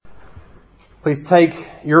Please take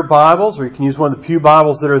your Bibles, or you can use one of the pew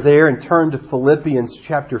Bibles that are there, and turn to Philippians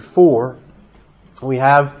chapter 4. We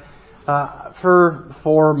have, for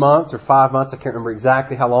 4 months or 5 months, I can't remember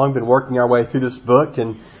exactly how long, been working our way through this book,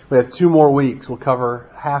 and we have 2 more weeks. We'll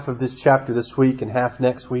cover half of this chapter this week and half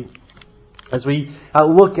next week as we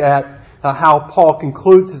look at how Paul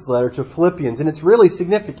concludes his letter to Philippians. And it's really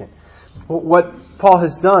significant. What Paul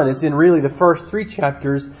has done is, in really the first 3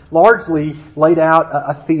 chapters, largely laid out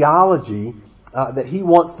a theology that he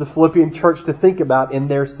wants the Philippian church to think about in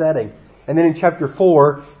their setting. And then in chapter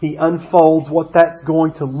 4, he unfolds what that's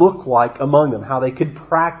going to look like among them, how they could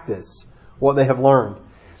practice what they have learned.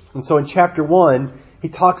 And so in chapter 1, he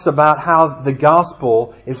talks about how the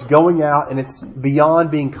gospel is going out and it's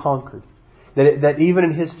beyond being conquered. That even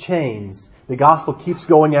in his chains, the gospel keeps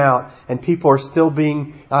going out and people are still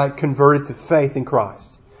being converted to faith in Christ.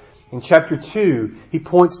 In chapter 2, he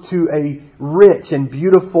points to a rich and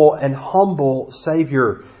beautiful and humble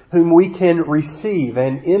Savior whom we can receive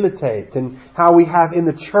and imitate, and how we have in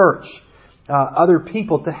the church other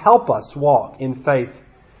people to help us walk in faith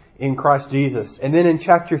in Christ Jesus. And then in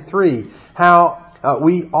chapter 3, how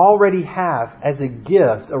we already have as a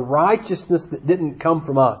gift a righteousness that didn't come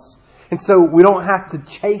from us. And so we don't have to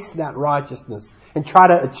chase that righteousness and try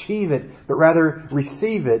to achieve it, but rather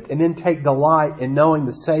receive it and then take delight in knowing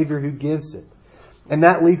the Savior who gives it. And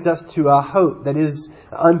that leads us to a hope that is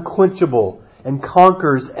unquenchable and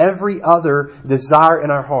conquers every other desire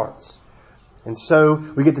in our hearts. And so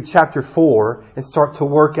we get to chapter 4 and start to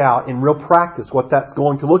work out in real practice what that's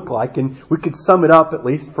going to look like. And we could sum it up, at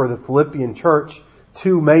least for the Philippian church,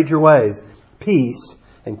 2 major ways: peace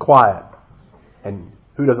and quiet. And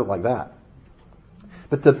who doesn't like that?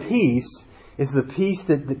 But the peace is the peace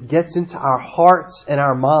that gets into our hearts and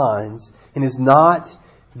our minds and is not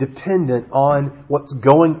dependent on what's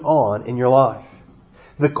going on in your life.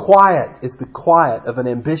 The quiet is the quiet of an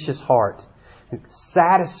ambitious heart,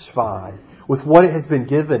 satisfied with what it has been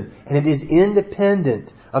given, and it is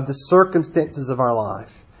independent of the circumstances of our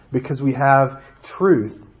life because we have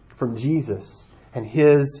truth from Jesus and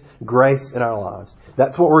His grace in our lives.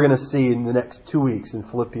 That's what we're going to see in the next 2 weeks in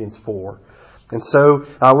Philippians 4. And so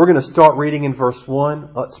we're going to start reading in verse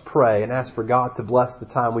 1. Let's pray and ask for God to bless the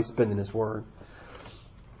time we spend in His Word.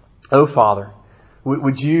 Oh, Father,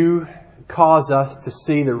 would You cause us to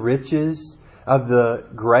see the riches of the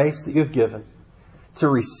grace that You have given, to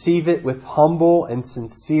receive it with humble and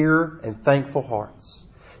sincere and thankful hearts,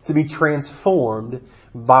 to be transformed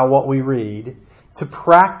by what we read, to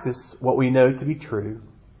practice what we know to be true,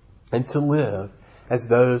 and to live as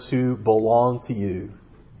those who belong to You,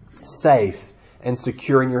 safe and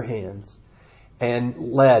secure in Your hands, and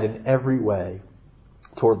led in every way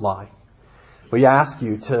toward life. We ask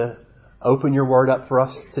You to open Your Word up for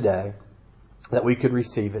us today, that we could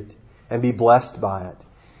receive it and be blessed by it,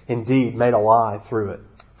 indeed made alive through it.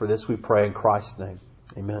 For this we pray in Christ's name.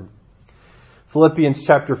 Amen. Philippians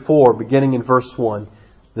chapter 4, beginning in verse 1.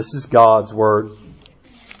 This is God's Word.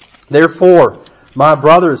 Therefore, my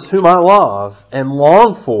brothers whom I love and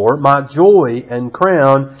long for, my joy and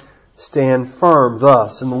crown, stand firm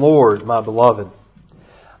thus in the Lord, my beloved.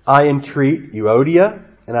 I entreat Euodia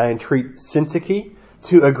and I entreat Syntyche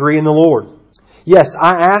to agree in the Lord. Yes,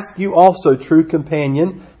 I ask you also, true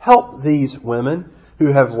companion, help these women who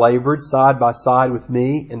have labored side by side with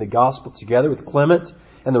me in the gospel, together with Clement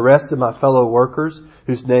and the rest of my fellow workers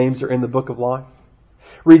whose names are in the book of life.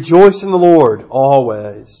 Rejoice in the Lord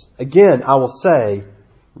always. Again, I will say,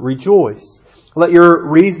 rejoice. Let your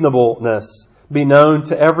reasonableness be known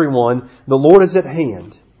to everyone. The Lord is at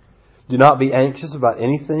hand. Do not be anxious about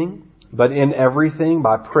anything, but in everything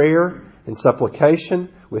by prayer and supplication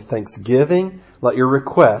with thanksgiving, let your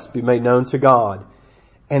requests be made known to God.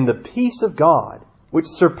 And the peace of God, which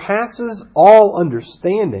surpasses all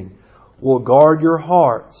understanding, will guard your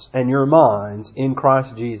hearts and your minds in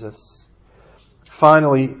Christ Jesus.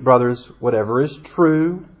 Finally, brothers, whatever is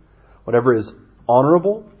true, whatever is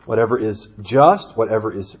honorable, whatever is just,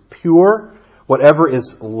 whatever is pure, whatever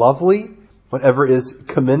is lovely, whatever is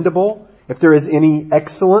commendable, if there is any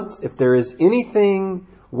excellence, if there is anything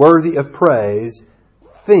worthy of praise,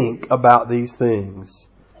 think about these things.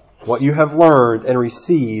 What you have learned and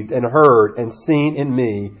received and heard and seen in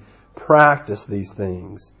me, practice these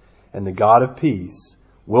things, and the God of peace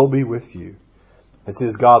will be with you. This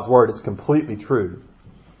is God's Word. It's completely true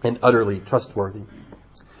and utterly trustworthy.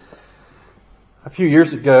 A few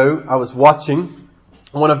years ago, I was watching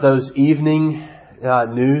one of those evening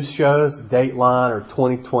news shows, Dateline or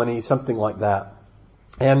 2020, something like that.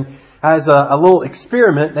 And as a little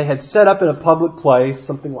experiment, they had set up in a public place,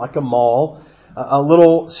 something like a mall, a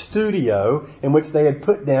little studio in which they had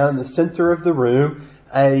put down in the center of the room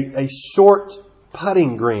a short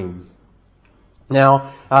putting green.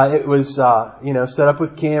 Now, it was, set up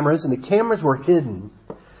with cameras, and the cameras were hidden.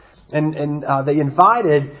 And they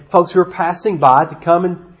invited folks who were passing by to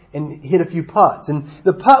come and hit a few putts. And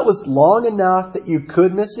the putt was long enough that you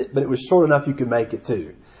could miss it, but it was short enough you could make it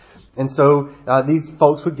too. And so these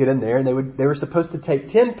folks would get in there, and they were supposed to take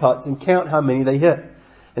 10 putts and count how many they hit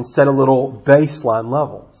and set a little baseline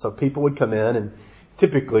level. So people would come in, and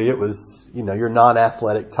typically it was, your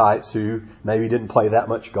non-athletic types who maybe didn't play that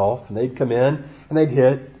much golf, and they'd come in and they'd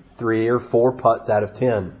hit 3 or 4 putts out of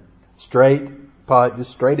 10. Straight putt,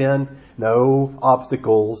 just straight in, no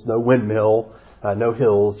obstacles, no windmill, no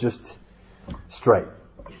hills, just straight.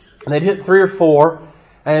 And they'd hit 3 or 4.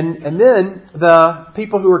 And then the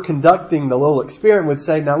people who were conducting the little experiment would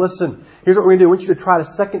say, now listen, here's what we're going to do. I want you to try it a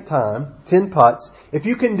second time, 10 putts. If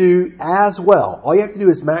you can do as well, all you have to do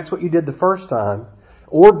is match what you did the first time,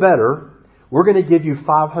 or better, we're going to give you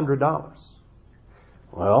 $500.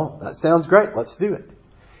 Well, that sounds great. Let's do it.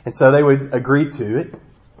 And so they would agree to it.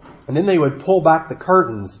 And then they would pull back the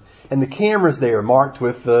curtains, and the cameras there marked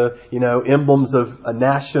with the, emblems of a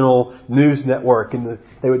national news network, and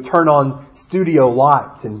they would turn on studio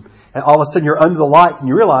lights, and all of a sudden you're under the lights and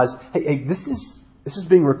you realize, hey, this is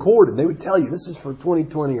being recorded. They would tell you this is for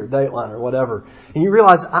 2020 or Dateline or whatever. And you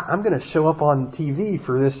realize I'm going to show up on TV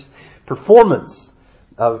for this performance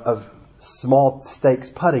of small stakes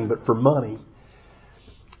putting, but for money.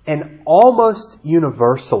 And almost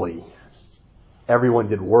universally, everyone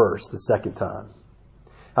did worse the second time.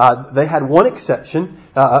 They had one exception,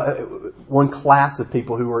 one class of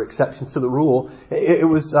people who were exceptions to the rule. It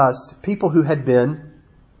was people who had been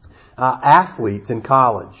athletes in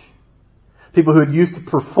college. People who had used to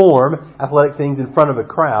perform athletic things in front of a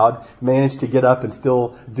crowd managed to get up and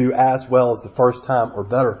still do as well as the first time or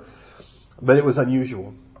better. But it was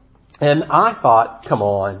unusual. And I thought, come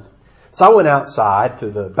on. So I went outside to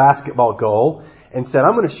the basketball goal and said,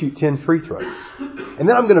 I'm going to shoot 10 free throws. And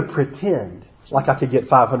then I'm going to pretend like I could get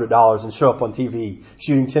 $500 and show up on TV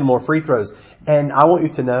shooting 10 more free throws. And I want you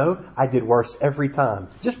to know I did worse every time.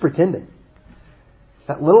 Just pretending.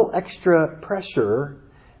 That little extra pressure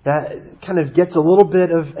that kind of gets a little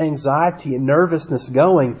bit of anxiety and nervousness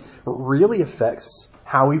going really affects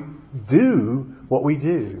how we do what we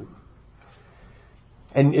do.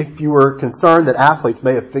 And if you were concerned that athletes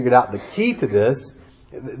may have figured out the key to this,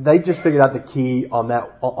 they just figured out the key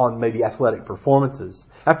on maybe athletic performances.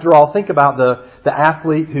 After all, think about the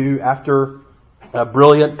athlete who, after a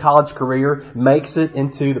brilliant college career, makes it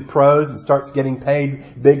into the pros and starts getting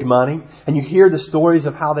paid big money. And you hear the stories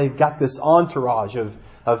of how they've got this entourage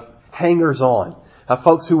of hangers-on,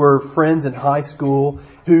 folks who were friends in high school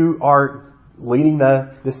who are leading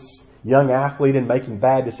this young athlete in making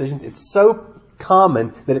bad decisions. It's so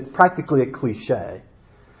common that it's practically a cliche.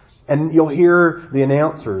 And you'll hear the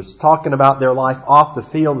announcers talking about their life off the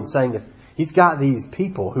field and saying if he's got these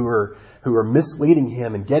people who are misleading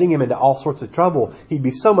him and getting him into all sorts of trouble, he'd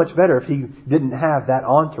be so much better if he didn't have that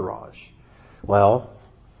entourage. Well,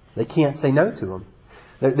 they can't say no to him.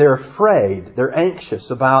 They're afraid. They're anxious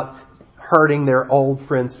about hurting their old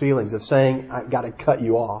friend's feelings, of saying, I've got to cut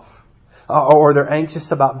you off. Or they're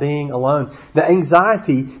anxious about being alone. The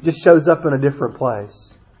anxiety just shows up in a different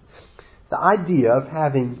place. The idea of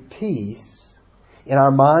having peace in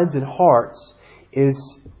our minds and hearts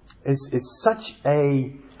is such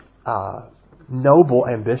a noble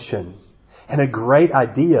ambition and a great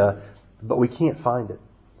idea, but we can't find it.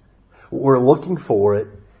 We're looking for it,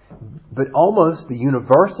 but almost the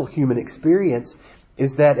universal human experience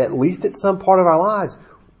is that at least at some part of our lives,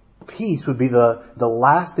 peace would be the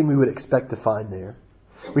last thing we would expect to find there.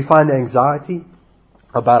 We find anxiety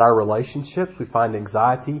about our relationships. We find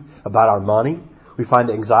anxiety about our money. We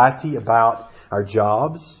find anxiety about our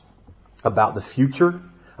jobs, about the future,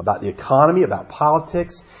 about the economy, about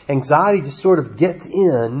politics. Anxiety just sort of gets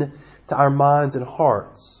in to our minds and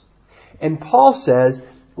hearts. And Paul says,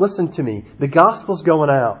 listen to me, the gospel's going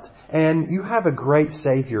out, and you have a great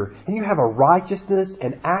Savior, and you have a righteousness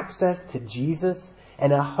and access to Jesus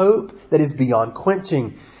and a hope that is beyond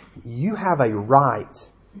quenching. You have a right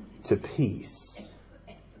to peace.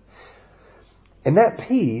 And that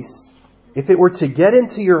peace, if it were to get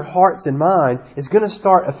into your hearts and minds, is going to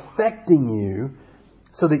start affecting you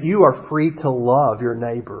so that you are free to love your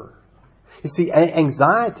neighbor. You see,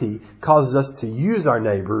 anxiety causes us to use our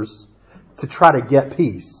neighbors to try to get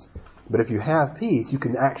peace. But if you have peace, you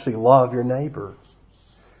can actually love your neighbor.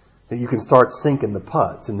 That you can start sinking the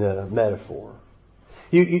putts in the metaphor.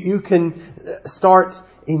 You can start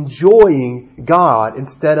enjoying God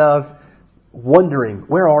instead of wondering,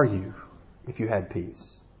 where are you if you had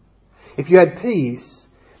peace? If you had peace,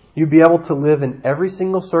 you'd be able to live in every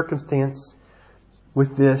single circumstance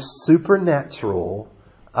with this supernatural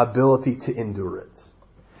ability to endure it.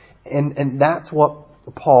 And that's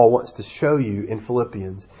what Paul wants to show you in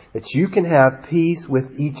Philippians, that you can have peace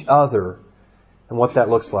with each other and what that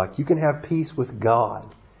looks like. You can have peace with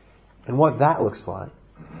God and what that looks like.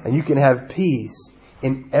 And you can have peace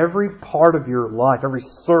in every part of your life, every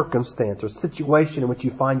circumstance or situation in which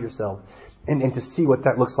you find yourself, and to see what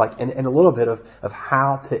that looks like and a little bit of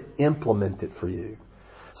how to implement it for you.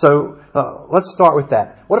 So let's start with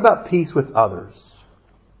that. What about peace with others?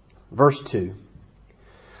 Verse 2.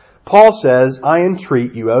 Paul says, I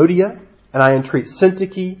entreat Euodia and I entreat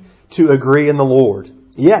Syntyche to agree in the Lord.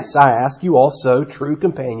 Yes, I ask you also, true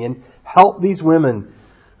companion, help these women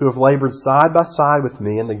who have labored side by side with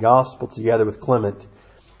me in the gospel together with Clement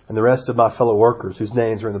and the rest of my fellow workers whose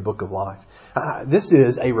names are in the book of life. This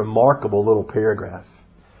is a remarkable little paragraph.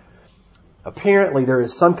 Apparently there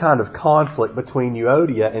is some kind of conflict between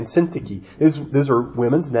Euodia and Syntyche. Those are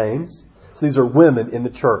women's names. So these are women in the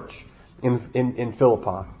church in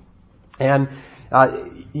Philippi. And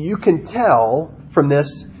you can tell from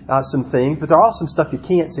this some things, but there are also some stuff you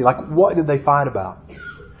can't see. Like, what did they fight about?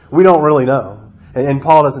 We don't really know. And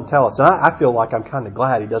Paul doesn't tell us. And I feel like I'm kind of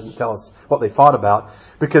glad he doesn't tell us what they fought about.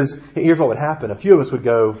 Because here's what would happen. A few of us would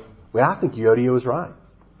go, well, I think Euodia was right.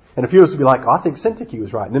 And a few of us would be like, oh, I think Syntyche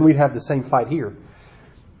was right. And then we'd have the same fight here.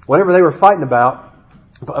 Whatever they were fighting about,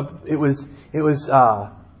 it was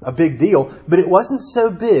a big deal. But it wasn't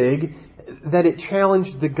so big that it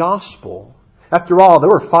challenged the gospel. After all, there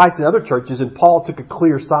were fights in other churches and Paul took a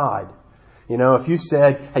clear side. You know, if you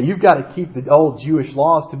said, hey, you've got to keep the old Jewish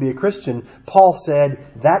laws to be a Christian, Paul said,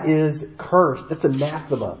 that is cursed. That's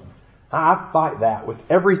anathema. I fight that with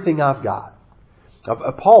everything I've got.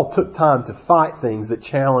 Paul took time to fight things that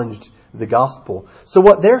challenged the gospel. So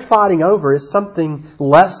what they're fighting over is something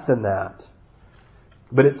less than that.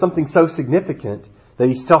 But it's something so significant that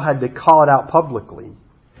he still had to call it out publicly.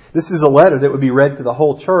 This is a letter that would be read to the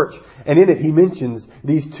whole church, and in it he mentions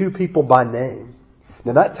these two people by name.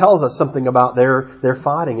 Now that tells us something about their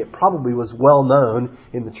fighting. It probably was well known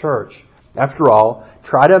in the church. After all,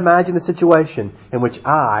 try to imagine the situation in which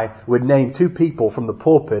I would name two people from the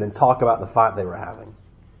pulpit and talk about the fight they were having.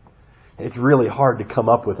 It's really hard to come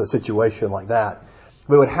up with a situation like that.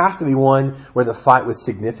 But it would have to be one where the fight was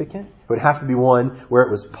significant. It would have to be one where it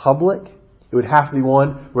was public. It would have to be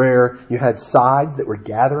one where you had sides that were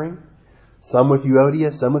gathering. Some with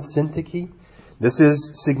Euodia, some with Syntyche. This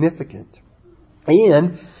is significant.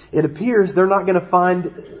 And it appears they're not going to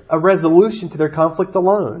find a resolution to their conflict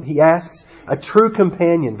alone. He asks a true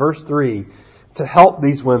companion, verse 3, to help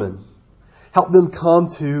these women. Help them come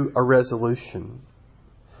to a resolution.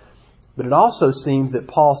 But it also seems that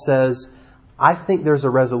Paul says, I think there's a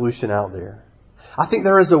resolution out there. I think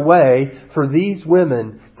there is a way for these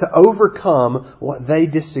women to overcome what they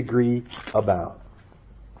disagree about.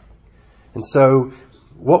 And so,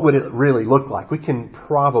 what would it really look like? We can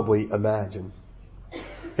probably imagine.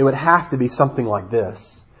 It would have to be something like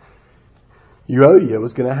this. Euodia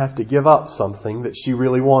was going to have to give up something that she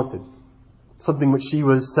really wanted. Something which she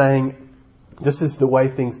was saying, this is the way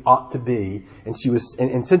things ought to be. And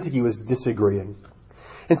Syntyche was disagreeing.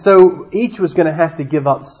 And so each was going to have to give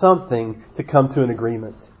up something to come to an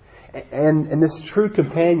agreement. And this true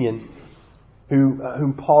companion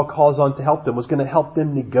whom Paul calls on to help them was going to help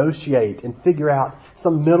them negotiate and figure out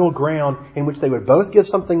some middle ground in which they would both give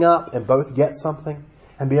something up and both get something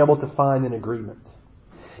and be able to find an agreement.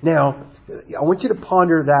 Now, I want you to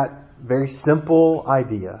ponder that very simple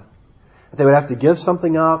idea. That they would have to give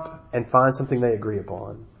something up and find something they agree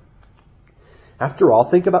upon. After all,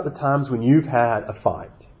 think about the times when you've had a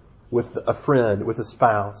fight with a friend, with a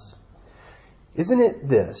spouse. Isn't it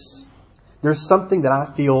this? There's something that I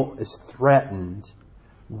feel is threatened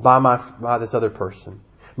by this other person.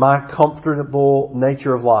 My comfortable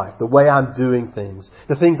nature of life, the way I'm doing things,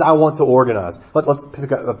 the things I want to organize. Let's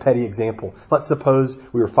pick up a petty example. Let's suppose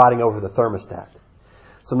we were fighting over the thermostat.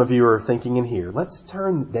 Some of you are thinking in here, let's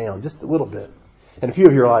turn it down just a little bit. And a few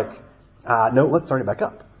of you are like, no, let's turn it back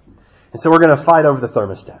up. And so we're going to fight over the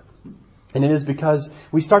thermostat. And it is because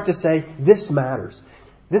we start to say, this matters.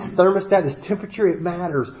 This thermostat, this temperature, it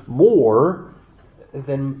matters more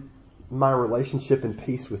than my relationship and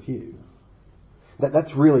peace with you.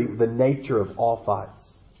 That's really the nature of all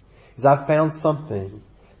fights. Is I've found something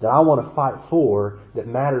that I want to fight for that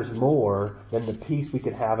matters more than the peace we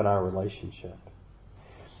could have in our relationship.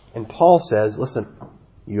 And Paul says, listen,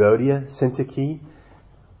 Euodia, Syntyche,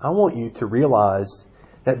 I want you to realize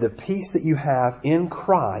that the peace that you have in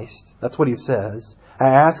Christ, that's what he says,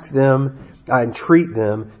 I entreat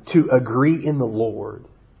them to agree in the Lord.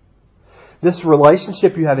 This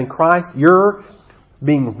relationship you have in Christ, you're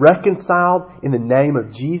being reconciled in the name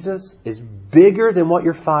of Jesus, is bigger than what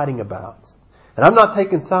you're fighting about. And I'm not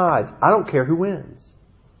taking sides. I don't care who wins.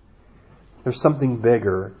 There's something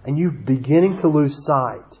bigger, and you're beginning to lose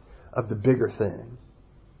sight of the bigger thing.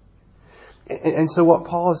 And so what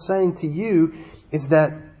Paul is saying to you is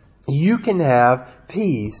that you can have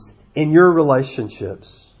peace in your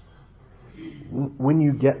relationships when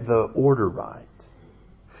you get the order right.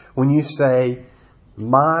 When you say,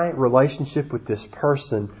 my relationship with this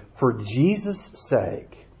person, for Jesus'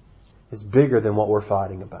 sake, is bigger than what we're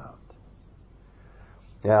fighting about.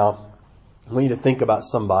 Now, I want you to think about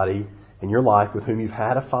somebody in your life with whom you've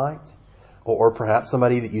had a fight, or perhaps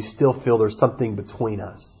somebody that you still feel there's something between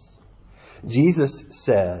us. Jesus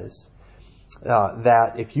says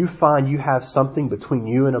that if you find you have something between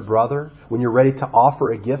you and a brother, when you're ready to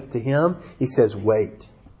offer a gift to him, he says, wait.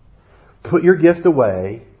 Put your gift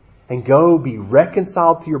away and go be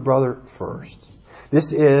reconciled to your brother first.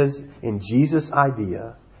 This is, in Jesus'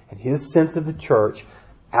 idea and his sense of the church,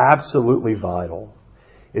 absolutely vital.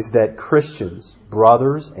 Is that Christians,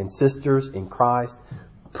 brothers and sisters in Christ,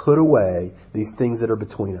 put away these things that are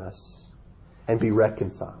between us and be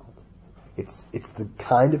reconciled. It's the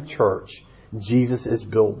kind of church Jesus is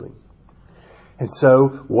building. And so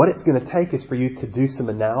what it's going to take is for you to do some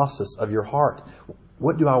analysis of your heart.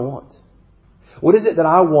 What do I want? What is it that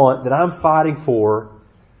I want, that I'm fighting for,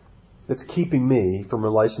 that's keeping me from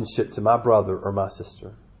relationship to my brother or my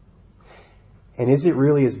sister? And is it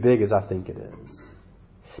really as big as I think it is?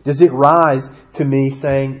 Does it rise to me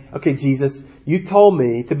saying, okay, Jesus, you told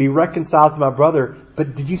me to be reconciled to my brother,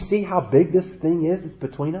 but did you see how big this thing is that's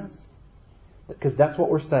between us? Because that's what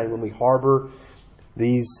we're saying when we harbor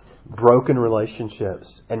these broken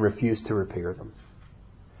relationships and refuse to repair them.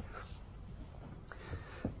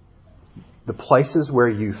 The places where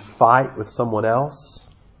you fight with someone else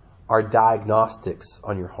are diagnostics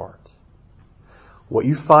on your heart. What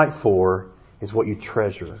you fight for is what you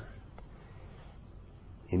treasure.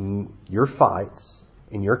 In your fights,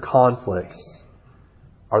 in your conflicts,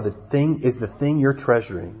 is the thing you're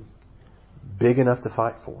treasuring big enough to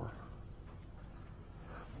fight for?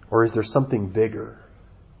 Or is there something bigger?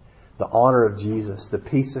 The honor of Jesus, the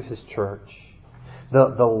peace of his church,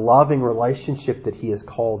 the loving relationship that he has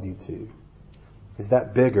called you to. Is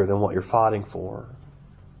that bigger than what you're fighting for?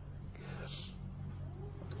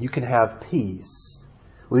 You can have peace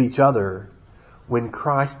with each other when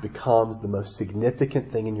Christ becomes the most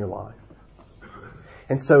significant thing in your life.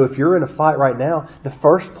 And so if you're in a fight right now, the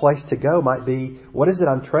first place to go might be, what is it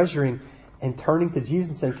I'm treasuring? And turning to Jesus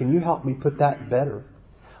and saying, can you help me put that better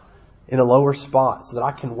in a lower spot so that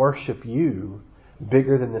I can worship you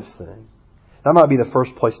bigger than this thing? That might be the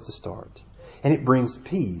first place to start. And it brings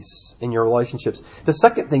peace in your relationships. The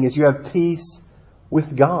second thing is you have peace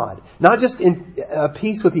with God. Not just in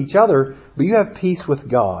peace with each other, but you have peace with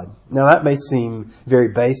God. Now that may seem very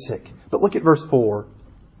basic, but look at verse 4.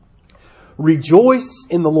 Rejoice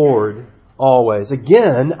in the Lord always.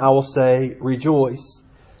 Again, I will say rejoice.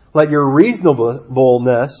 Let your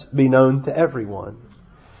reasonableness be known to everyone.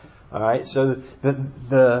 All right, so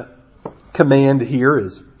the command here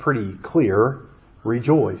is pretty clear.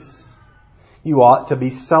 Rejoice. You ought to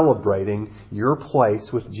be celebrating your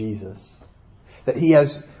place with Jesus. That he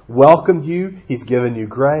has welcomed you, he's given you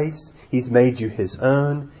grace, he's made you his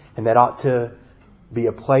own, and that ought to be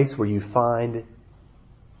a place where you find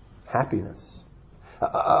happiness.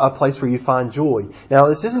 A place where you find joy. Now,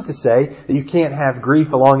 this isn't to say that you can't have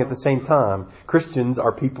grief along at the same time. Christians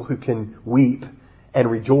are people who can weep and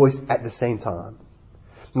rejoice at the same time.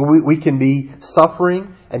 We can be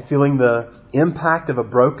suffering and feeling the impact of a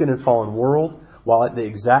broken and fallen world, while at the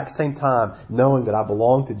exact same time knowing that I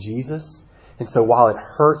belong to Jesus. And so while it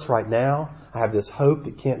hurts right now, I have this hope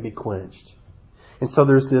that can't be quenched. And so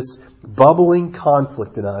there's this bubbling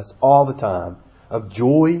conflict in us all the time of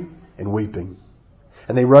joy and weeping.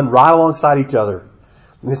 And they run right alongside each other.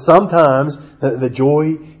 And sometimes the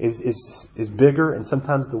joy is bigger and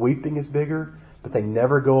sometimes the weeping is bigger, but they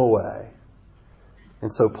never go away.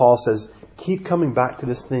 And so Paul says, keep coming back to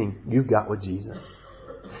this thing you've got with Jesus.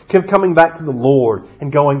 Keep coming back to the Lord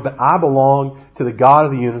and going, but I belong to the God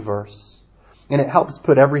of the universe. And it helps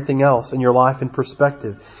put everything else in your life in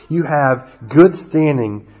perspective. You have good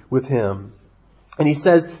standing with him. And he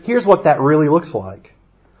says, here's what that really looks like.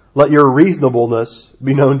 Let your reasonableness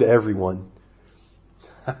be known to everyone.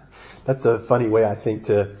 That's a funny way, I think,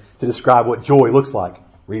 to describe what joy looks like.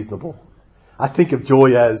 Reasonable. I think of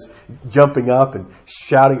joy as jumping up and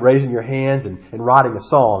shouting, raising your hands and writing a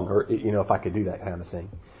song, or, if I could do that kind of thing.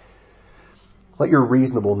 Let your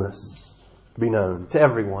reasonableness be known to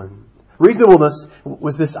everyone. Reasonableness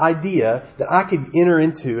was this idea that I could enter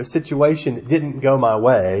into a situation that didn't go my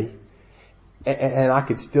way and I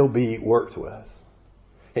could still be worked with.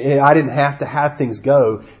 I didn't have to have things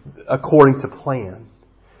go according to plan.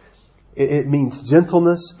 It means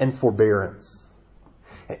gentleness and forbearance.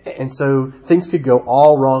 And so things could go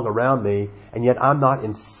all wrong around me, and yet I'm not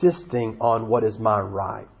insisting on what is my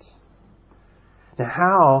right. Now,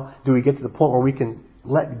 how do we get to the point where we can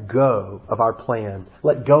let go of our plans,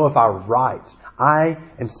 let go of our rights? I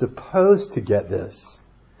am supposed to get this.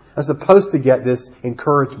 I'm supposed to get this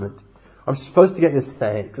encouragement. I'm supposed to get this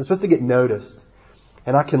thanks. I'm supposed to get noticed.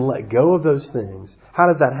 And I can let go of those things. How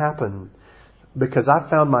does that happen? Because I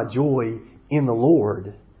found my joy in the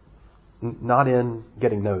Lord, not in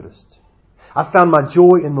getting noticed. I found my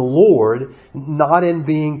joy in the Lord, not in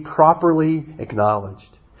being properly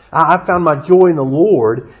acknowledged. I found my joy in the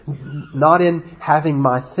Lord, not in having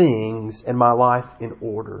my things and my life in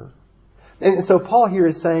order. And so Paul here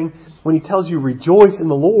is saying, when he tells you rejoice in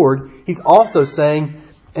the Lord, he's also saying,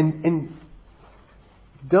 and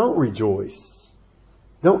don't rejoice.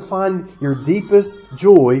 Don't find your deepest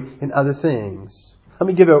joy in other things. Let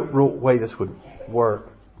me give a real way this would work.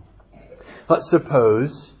 Let's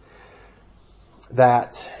suppose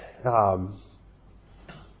that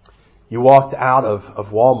you walked out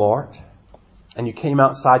of Walmart and you came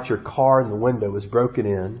outside your car and the window was broken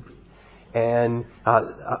in, and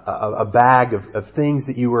a bag of things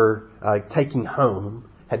that you were taking home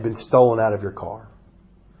had been stolen out of your car.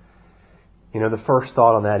 The first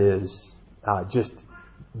thought on that is just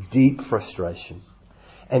deep frustration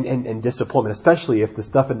and disappointment, especially if the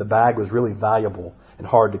stuff in the bag was really valuable and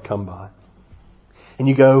hard to come by. And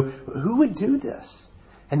you go, who would do this?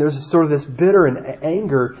 And there's sort of this bitter and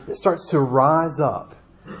anger that starts to rise up.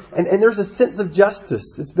 And there's a sense of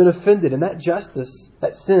justice that's been offended, and that justice,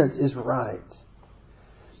 that sense is right.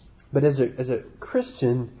 But as a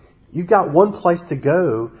Christian, you've got one place to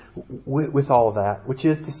go with all of that, which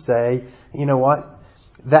is to say, you know what?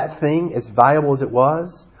 That thing, as valuable as it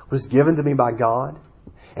was given to me by God.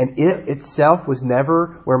 And it itself was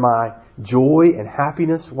never where my joy and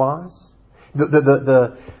happiness was.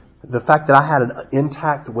 The fact that I had an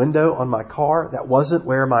intact window on my car, that wasn't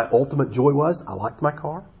where my ultimate joy was. I liked my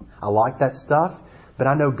car. I liked that stuff. But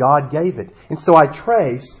I know God gave it. And so I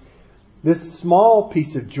trace this small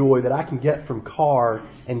piece of joy that I can get from car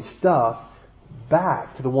and stuff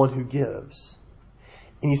back to the one who gives.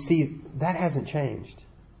 And you see, that hasn't changed.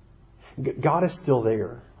 God is still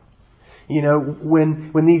there.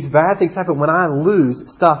 When these bad things happen, when I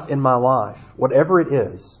lose stuff in my life, whatever it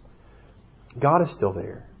is, God is still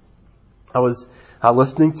there. I was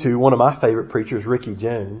listening to one of my favorite preachers, Ricky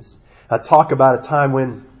Jones, talk about a time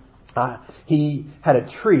when he had a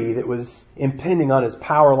tree that was impinging on his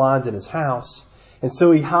power lines in his house. And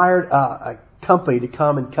so he hired a company to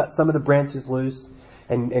come and cut some of the branches loose.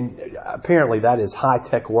 And apparently that is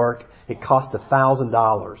high-tech work. It cost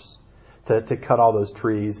 $1,000 to cut all those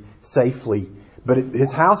trees safely. But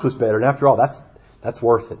his house was better. And after all, that's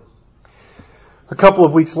worth it. A couple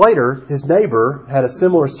of weeks later, his neighbor had a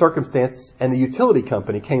similar circumstance, and the utility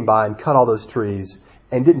company came by and cut all those trees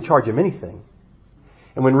and didn't charge him anything.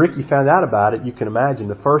 And when Ricky found out about it, you can imagine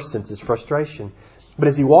the first sense is frustration. But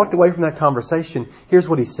as he walked away from that conversation, here's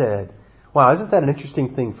what he said. Wow, isn't that an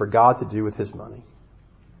interesting thing for God to do with His money?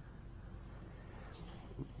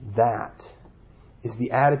 That is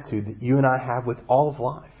the attitude that you and I have with all of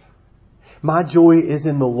life. My joy is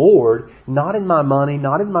in the Lord, not in my money,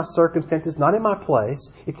 not in my circumstances, not in my place.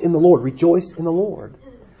 It's in the Lord. Rejoice in the Lord.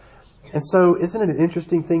 And so, isn't it an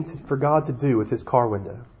interesting thing for God to do with His car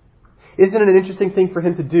window? Isn't it an interesting thing for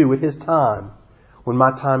Him to do with His time when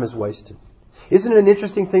my time is wasted? Isn't it an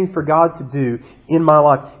interesting thing for God to do in my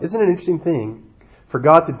life? Isn't it an interesting thing for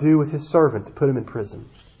God to do with His servant, to put him in prison,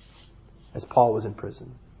 as Paul was in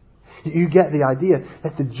prison? You get the idea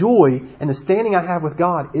that the joy and the standing I have with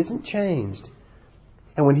God isn't changed.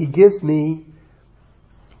 And when He gives me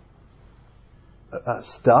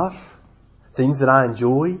stuff, things that I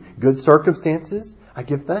enjoy, good circumstances, I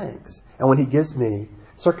give thanks. And when He gives me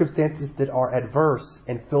circumstances that are adverse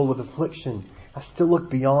and filled with affliction, I still look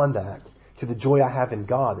beyond that to the joy I have in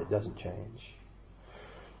God that doesn't change.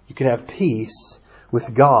 You can have peace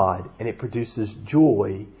with God, and it produces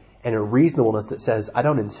joy and a reasonableness that says, I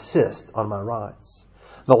don't insist on my rights.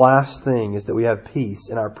 The last thing is that we have peace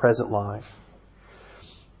in our present life.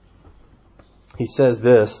 He says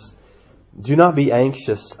this, do not be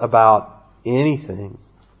anxious about anything,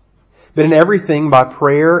 But in everything, by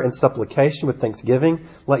prayer and supplication with thanksgiving,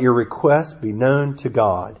 let your requests be known to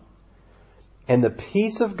God. And the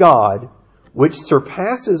peace of God, which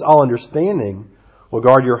surpasses all understanding, will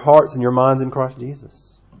guard your hearts and your minds in Christ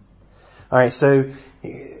Jesus. All right, so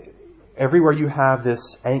everywhere you have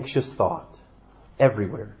this anxious thought,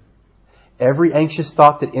 everywhere. Every anxious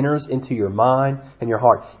thought that enters into your mind and your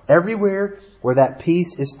heart, everywhere where that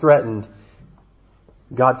peace is threatened,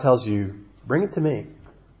 God tells you, bring it to me.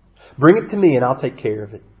 Bring it to me and I'll take care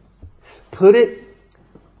of it. Put it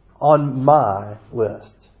on my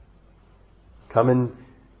list. Come and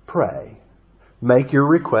pray. Make your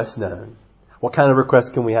requests known. What kind of requests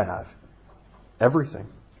can we have? Everything.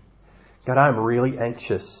 God, I'm really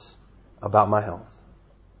anxious about my health.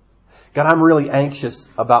 God, I'm really anxious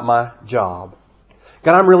about my job.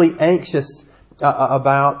 God, I'm really anxious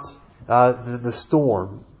about the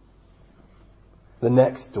storm. The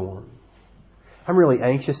next storm. I'm really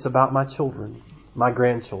anxious about my children, my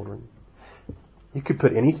grandchildren. You could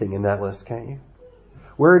put anything in that list, can't you?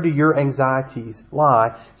 Where do your anxieties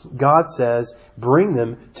lie? God says, bring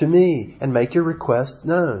them to me and make your requests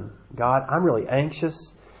known. God, I'm really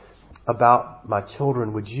anxious about my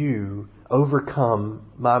children. Would you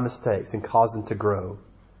overcome my mistakes and cause them to grow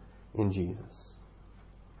in Jesus?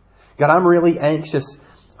 God, I'm really anxious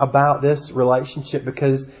about this relationship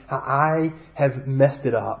because I have messed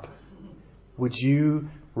it up. Would you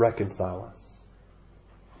reconcile us?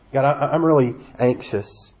 God, I'm really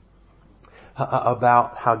anxious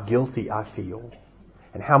about how guilty I feel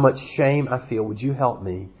and how much shame I feel. Would you help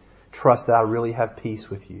me trust that I really have peace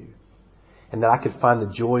with you and that I could find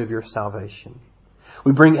the joy of your salvation?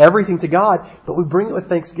 We bring everything to God, but we bring it with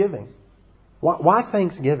thanksgiving. Why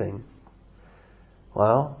thanksgiving?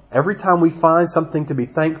 Well, every time we find something to be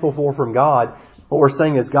thankful for from God, what we're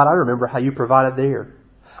saying is, God, I remember how you provided there.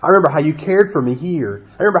 I remember how you cared for me here.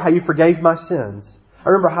 I remember how you forgave my sins. I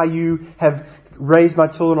remember how you have raised my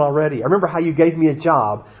children already. I remember how you gave me a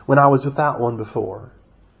job when I was without one before.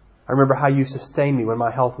 I remember how you sustained me when my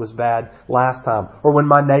health was bad last time, or when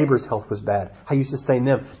my neighbor's health was bad, how you sustained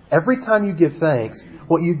them. Every time you give thanks,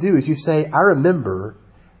 what you do is you say, I remember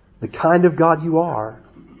the kind of God you are.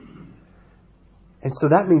 And so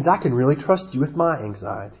that means I can really trust you with my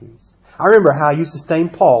anxieties. I remember how you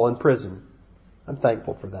sustained Paul in prison. I'm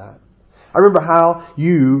thankful for that. I remember how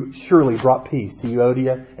you surely brought peace to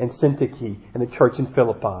Euodia and Syntyche and the church in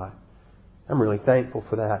Philippi. I'm really thankful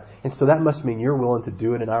for that. And so that must mean you're willing to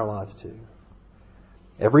do it in our lives too.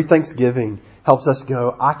 Every Thanksgiving helps us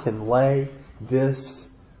go, I can lay this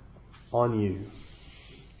on you.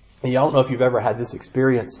 And I don't know if you've ever had this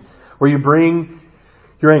experience where you bring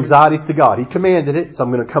your anxieties to God. He commanded it, so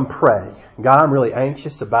I'm going to come pray. God, I'm really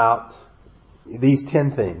anxious about these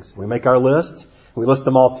 10 things. We make our list. We list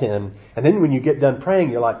them all 10. And then when you get done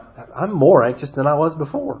praying, you're like, I'm more anxious than I was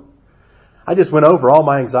before. I just went over all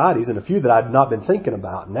my anxieties and a few that I'd not been thinking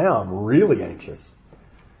about. Now I'm really anxious.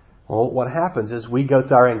 Well, what happens is we go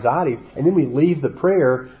through our anxieties and then we leave the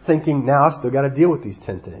prayer thinking, now I've still got to deal with these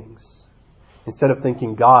 10 things. Instead of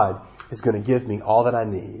thinking God is going to give me all that I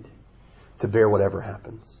need to bear whatever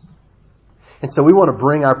happens. And so we want to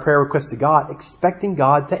bring our prayer request to God, expecting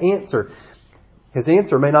God to answer. His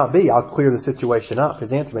answer may not be, I'll clear the situation up.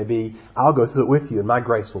 His answer may be, I'll go through it with you and my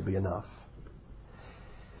grace will be enough.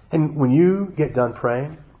 And when you get done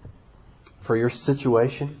praying for your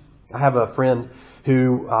situation, I have a friend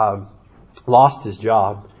who lost his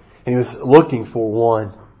job and he was looking for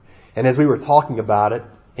one. And as we were talking about it,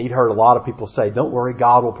 he'd heard a lot of people say, don't worry,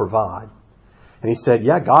 God will provide. And he said,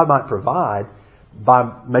 yeah, God might provide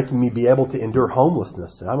by making me be able to endure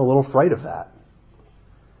homelessness. And I'm a little afraid of that.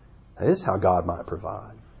 That is how God might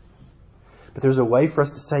provide. But there's a way for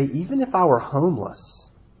us to say, even if I were homeless,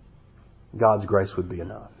 God's grace would be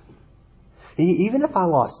enough. Even if I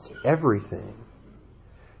lost everything,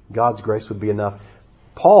 God's grace would be enough.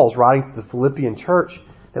 Paul's writing to the Philippian church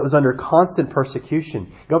that was under constant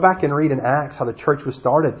persecution. Go back and read in Acts how the church was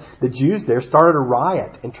started. The Jews there started a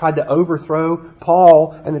riot and tried to overthrow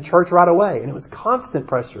Paul and the church right away. And it was constant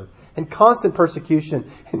pressure and constant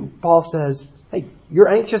persecution. And Paul says, hey, you're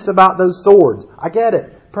anxious about those swords. I get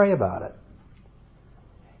it. Pray about it.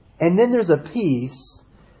 And then there's a peace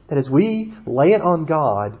that as we lay it on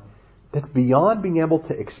God, that's beyond being able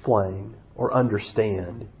to explain or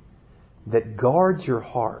understand, that guards your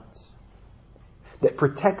heart, that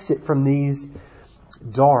protects it from these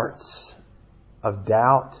darts of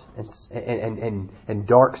doubt and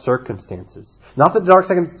dark circumstances. Not that dark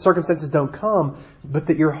circumstances don't come, but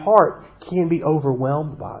that your heart can be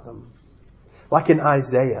overwhelmed by them. Like in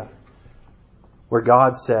Isaiah, where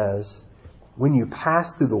God says, when you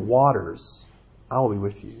pass through the waters, I will be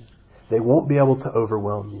with you. They won't be able to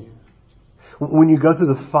overwhelm you. When you go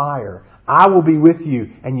through the fire, I will be with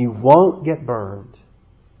you and you won't get burned.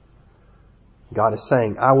 God is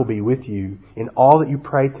saying, I will be with you in all that you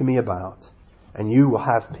pray to me about, and you will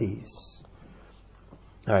have peace.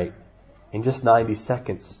 All right, in just 90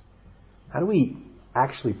 seconds, how do we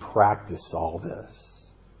actually practice all this?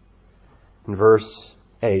 In verse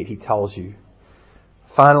 8, he tells you,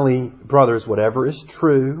 finally, brothers, whatever is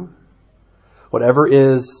true, whatever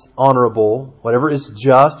is honorable, whatever is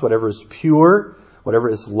just, whatever is pure, whatever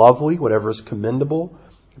is lovely, whatever is commendable,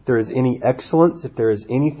 if there is any excellence, if there is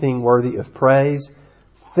anything worthy of praise,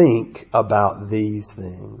 think about these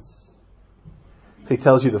things. So he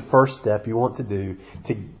tells you the first step you want to do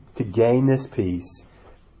to gain this peace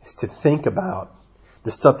is to think about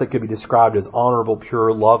the stuff that could be described as honorable,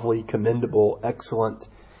 pure, lovely, commendable, excellent,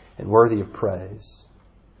 and worthy of praise.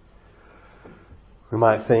 We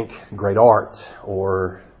might think great art,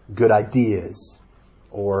 or good ideas,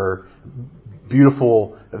 or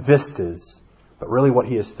beautiful vistas. But really what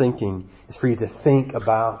he is thinking is for you to think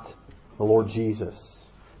about the Lord Jesus,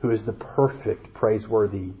 who is the perfect,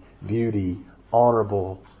 praiseworthy, beauty,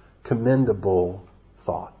 honorable, commendable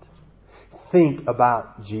thought. Think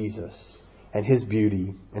about Jesus and His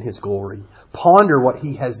beauty and His glory. Ponder what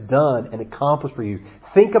He has done and accomplished for you.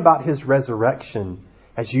 Think about His resurrection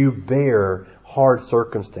as you bear hard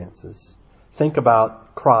circumstances. Think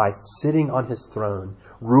about Christ sitting on His throne,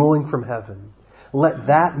 ruling from heaven. Let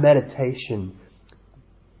that meditation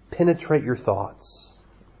penetrate your thoughts.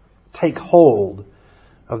 Take hold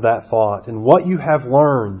of that thought. And what you have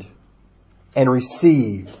learned and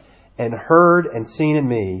received and heard and seen in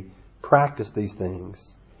me, practice these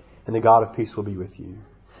things, and the God of peace will be with you.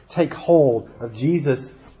 Take hold of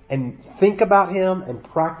Jesus and think about Him and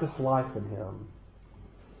practice life in Him.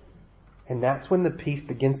 And that's when the peace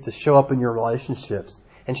begins to show up in your relationships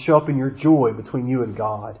and show up in your joy between you and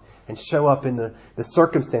God and show up in the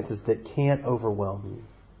circumstances that can't overwhelm you.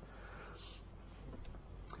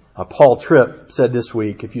 Paul Tripp said this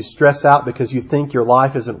week, if you stress out because you think your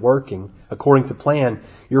life isn't working according to plan,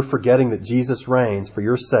 you're forgetting that Jesus reigns for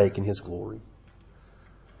your sake in His glory.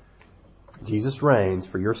 Jesus reigns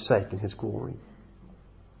for your sake in His glory.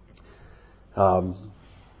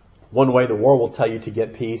 One way the world will tell you to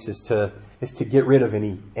get peace is to get rid of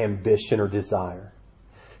any ambition or desire.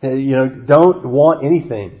 Don't want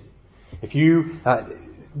anything. If you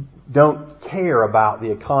don't care about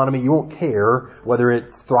the economy, you won't care whether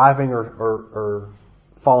it's thriving or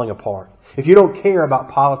falling apart. If you don't care about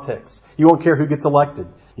politics, you won't care who gets elected.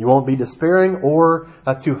 You won't be despairing or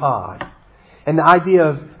too high. And the idea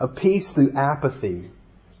of peace through apathy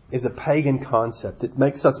is a pagan concept. It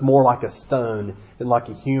makes us more like a stone than like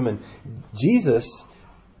a human. Jesus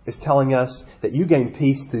is telling us that you gain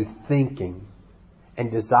peace through thinking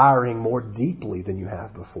and desiring more deeply than you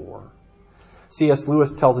have before. C.S.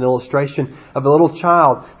 Lewis tells an illustration of a little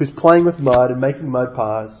child who's playing with mud and making mud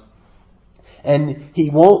pies. And he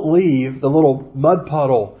won't leave the little mud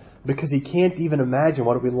puddle because he can't even imagine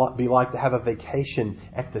what it would be like to have a vacation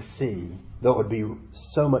at the sea, though it would be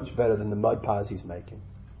so much better than the mud pies he's making.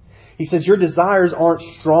 He says, your desires aren't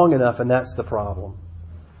strong enough, and that's the problem.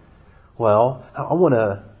 Well, I want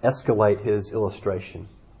to escalate his illustration.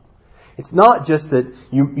 It's not just that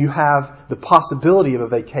you have the possibility of a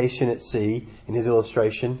vacation at sea in his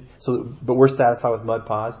illustration, but we're satisfied with mud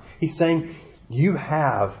pies. He's saying you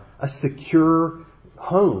have a secure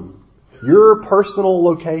home, your personal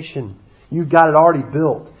location. You've got it already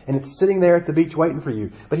built, and it's sitting there at the beach waiting for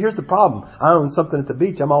you. But here's the problem. I own something at the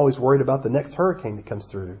beach. I'm always worried about the next hurricane that comes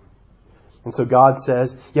through. And so God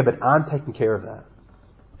says, yeah, but I'm taking care of that.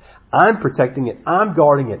 I'm protecting it. I'm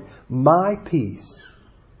guarding it. My peace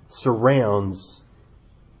surrounds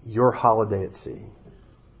your holiday at sea.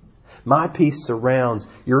 My peace surrounds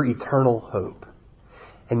your eternal hope.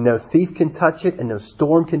 And no thief can touch it, and no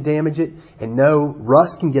storm can damage it, and no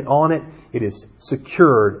rust can get on it. It is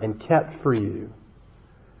secured and kept for you.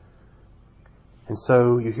 And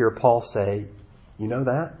so you hear Paul say, you know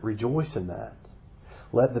that? Rejoice in that.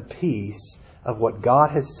 Let the peace of what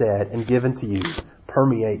God has said and given to you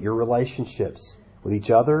permeate your relationships with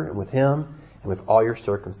each other and with Him and with all your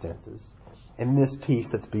circumstances. And this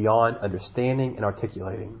peace that's beyond understanding and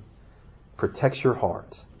articulating protects your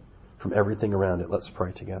heart from everything around it. Let's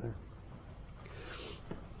pray together.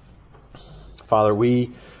 Father,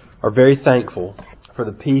 we are very thankful for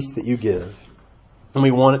the peace that you give. And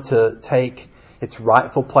we want it to take its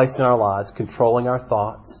rightful place in our lives, controlling our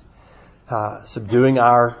thoughts, subduing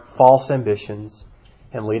our false ambitions,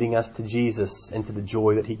 and leading us to Jesus and to the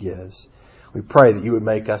joy that He gives. We pray that you would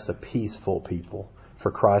make us a peaceful people for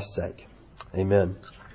Christ's sake. Amen.